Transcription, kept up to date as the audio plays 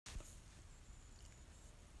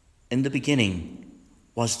In the beginning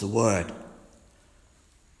was the Word.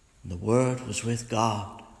 And the Word was with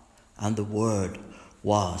God, and the Word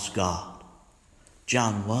was God.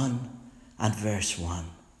 John 1 and verse 1.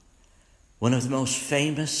 One of the most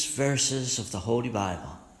famous verses of the Holy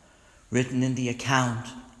Bible, written in the account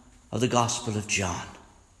of the Gospel of John.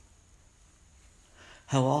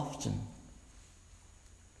 How often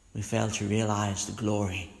we fail to realize the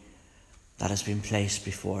glory that has been placed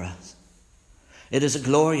before us. It is a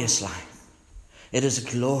glorious life. It is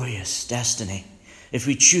a glorious destiny if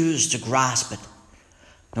we choose to grasp it,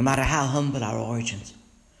 no matter how humble our origins,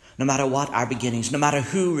 no matter what our beginnings, no matter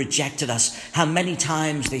who rejected us, how many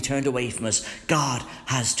times they turned away from us, God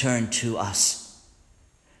has turned to us.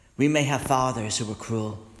 We may have fathers who were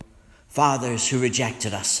cruel, fathers who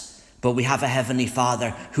rejected us, but we have a heavenly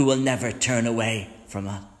Father who will never turn away from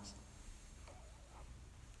us.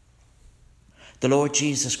 The Lord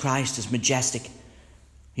Jesus Christ is majestic.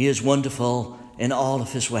 He is wonderful in all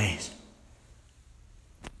of his ways.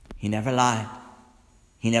 He never lied.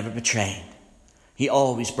 He never betrayed. He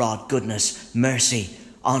always brought goodness, mercy,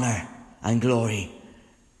 honor, and glory,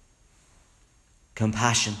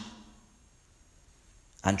 compassion,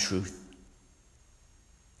 and truth.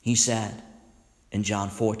 He said in John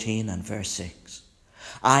 14 and verse 6,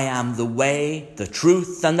 I am the way, the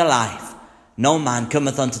truth, and the life. No man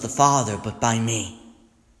cometh unto the Father but by me.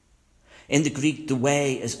 In the Greek, the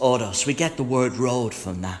way is odos. We get the word road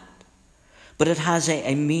from that. But it has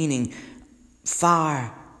a meaning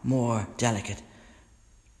far more delicate.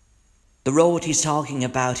 The road he's talking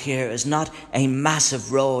about here is not a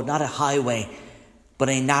massive road, not a highway, but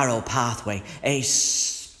a narrow pathway, a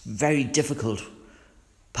very difficult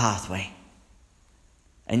pathway,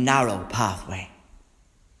 a narrow pathway.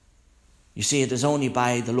 You see, it is only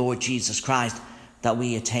by the Lord Jesus Christ that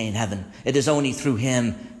we attain heaven. It is only through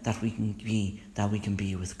him that we can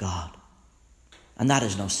be with God. And that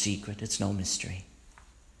is no secret, it's no mystery.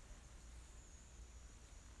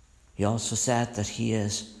 He also said that he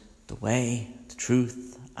is the way, the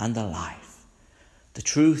truth, and the life. The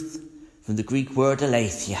truth, from the Greek word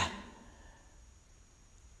aletheia,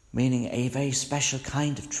 meaning a very special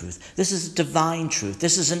kind of truth. This is a divine truth.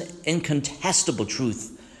 This is an incontestable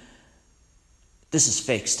truth. This is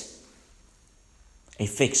fixed. A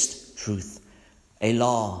fixed truth. A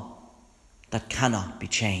law that cannot be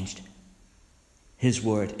changed. His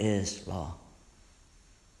word is law.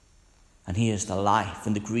 And he is the life.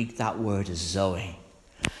 In the Greek, that word is Zoe.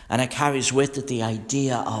 And it carries with it the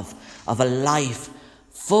idea of a life,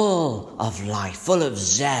 full of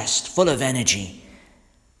zest, full of energy.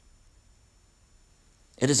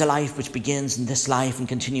 It is a life which begins in this life and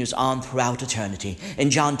continues on throughout eternity.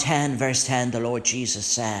 In John 10, verse 10, the Lord Jesus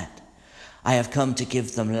said, I have come to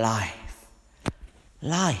give them life.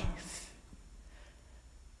 Life.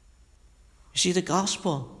 You see, the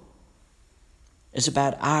gospel is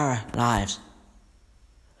about our lives.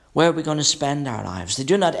 Where are we going to spend our lives? They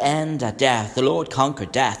do not end at death. The Lord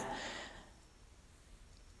conquered death.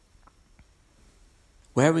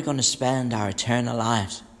 Where are we going to spend our eternal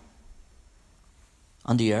lives?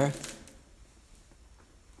 On the earth?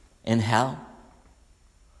 In hell?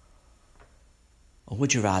 Or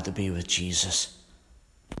would you rather be with Jesus?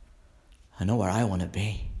 I know where I want to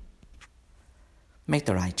be. Make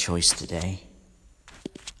the right choice today.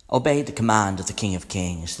 Obey the command of the King of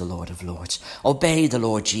Kings, the Lord of Lords. Obey the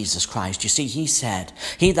Lord Jesus Christ. You see, he said,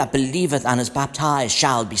 he that believeth and is baptized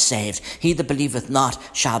shall be saved. He that believeth not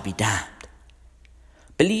shall be damned.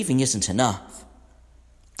 Believing isn't enough.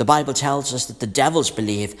 The Bible tells us that the devils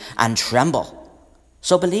believe and tremble.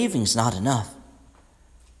 So believing's not enough.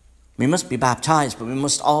 We must be baptized, but we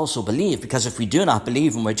must also believe, because if we do not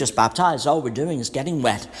believe and we're just baptized, all we're doing is getting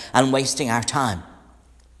wet and wasting our time.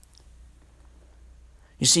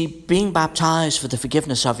 You see, being baptized for the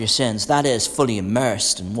forgiveness of your sins, that is, fully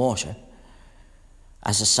immersed in water,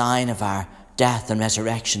 as a sign of our death and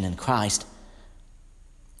resurrection in Christ,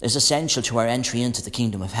 is essential to our entry into the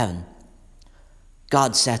kingdom of heaven.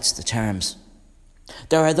 God sets the terms.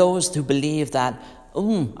 There are those who believe that,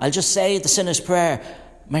 I'll just say the sinner's prayer.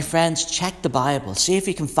 My friends, check the Bible. See if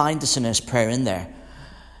you can find the sinner's prayer in there.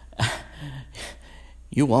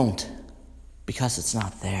 You won't, because it's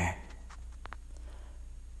not there.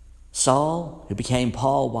 Saul, who became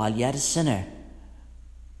Paul while yet a sinner,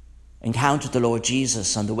 encountered the Lord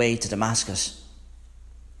Jesus on the way to Damascus.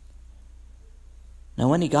 Now,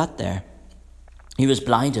 when he got there, he was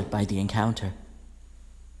blinded by the encounter.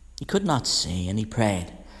 He could not see, and he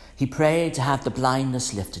prayed. He prayed to have the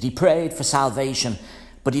blindness lifted. He prayed for salvation,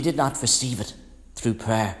 but he did not receive it through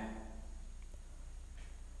prayer.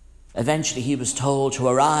 Eventually, he was told to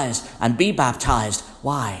arise and be baptized.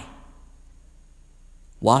 Why?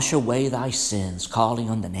 Wash away thy sins, calling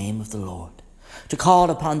on the name of the Lord. To call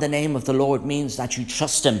upon the name of the Lord means that you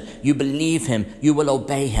trust him, you believe him, you will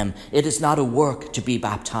obey him. It is not a work to be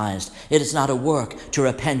baptized. It is not a work to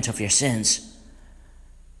repent of your sins.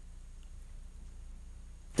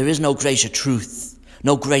 There is no greater truth,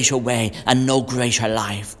 no greater way, and no greater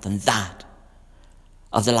life than that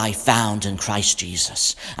of the life found in Christ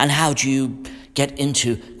Jesus. And how do you get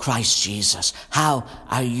into Christ Jesus? How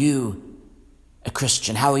are you a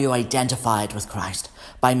Christian? How are you identified with Christ?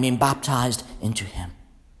 By being baptized into him.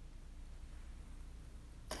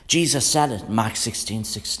 Jesus said it in Mark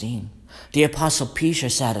 16:16. The Apostle Peter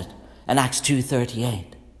said it in Acts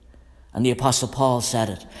 2:38. And the Apostle Paul said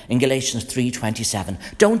it in Galatians 3:27.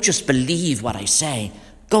 Don't just believe what I say.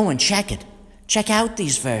 Go and check it. Check out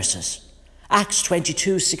these verses. Acts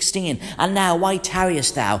 22:16. And now why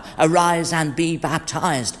tarriest thou? Arise and be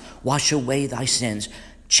baptized. Wash away thy sins.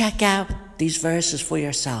 Check out these verses for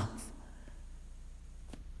yourself.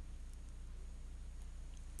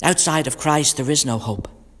 Outside of Christ, there is no hope.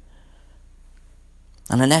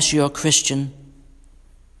 And unless you're a Christian,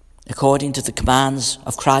 according to the commands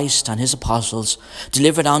of Christ and his apostles,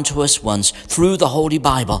 delivered unto us once through the Holy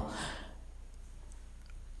Bible,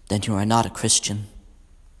 then you are not a Christian.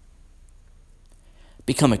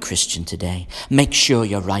 Become a Christian today. Make sure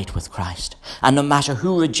you're right with Christ. And no matter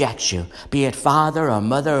who rejects you, be it father or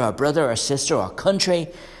mother or brother or sister or country,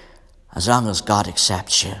 as long as God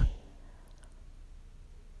accepts you,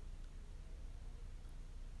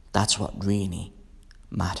 that's what really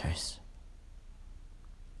matters.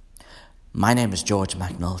 My name is George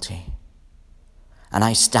McNulty, and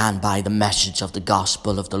I stand by the message of the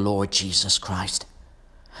gospel of the Lord Jesus Christ.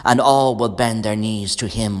 And all will bend their knees to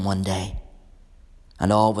him one day,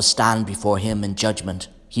 and all will stand before him in judgment.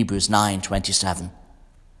 Hebrews 9:27.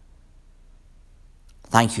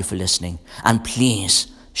 Thank you for listening, and please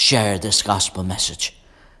share this gospel message.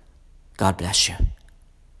 God bless you.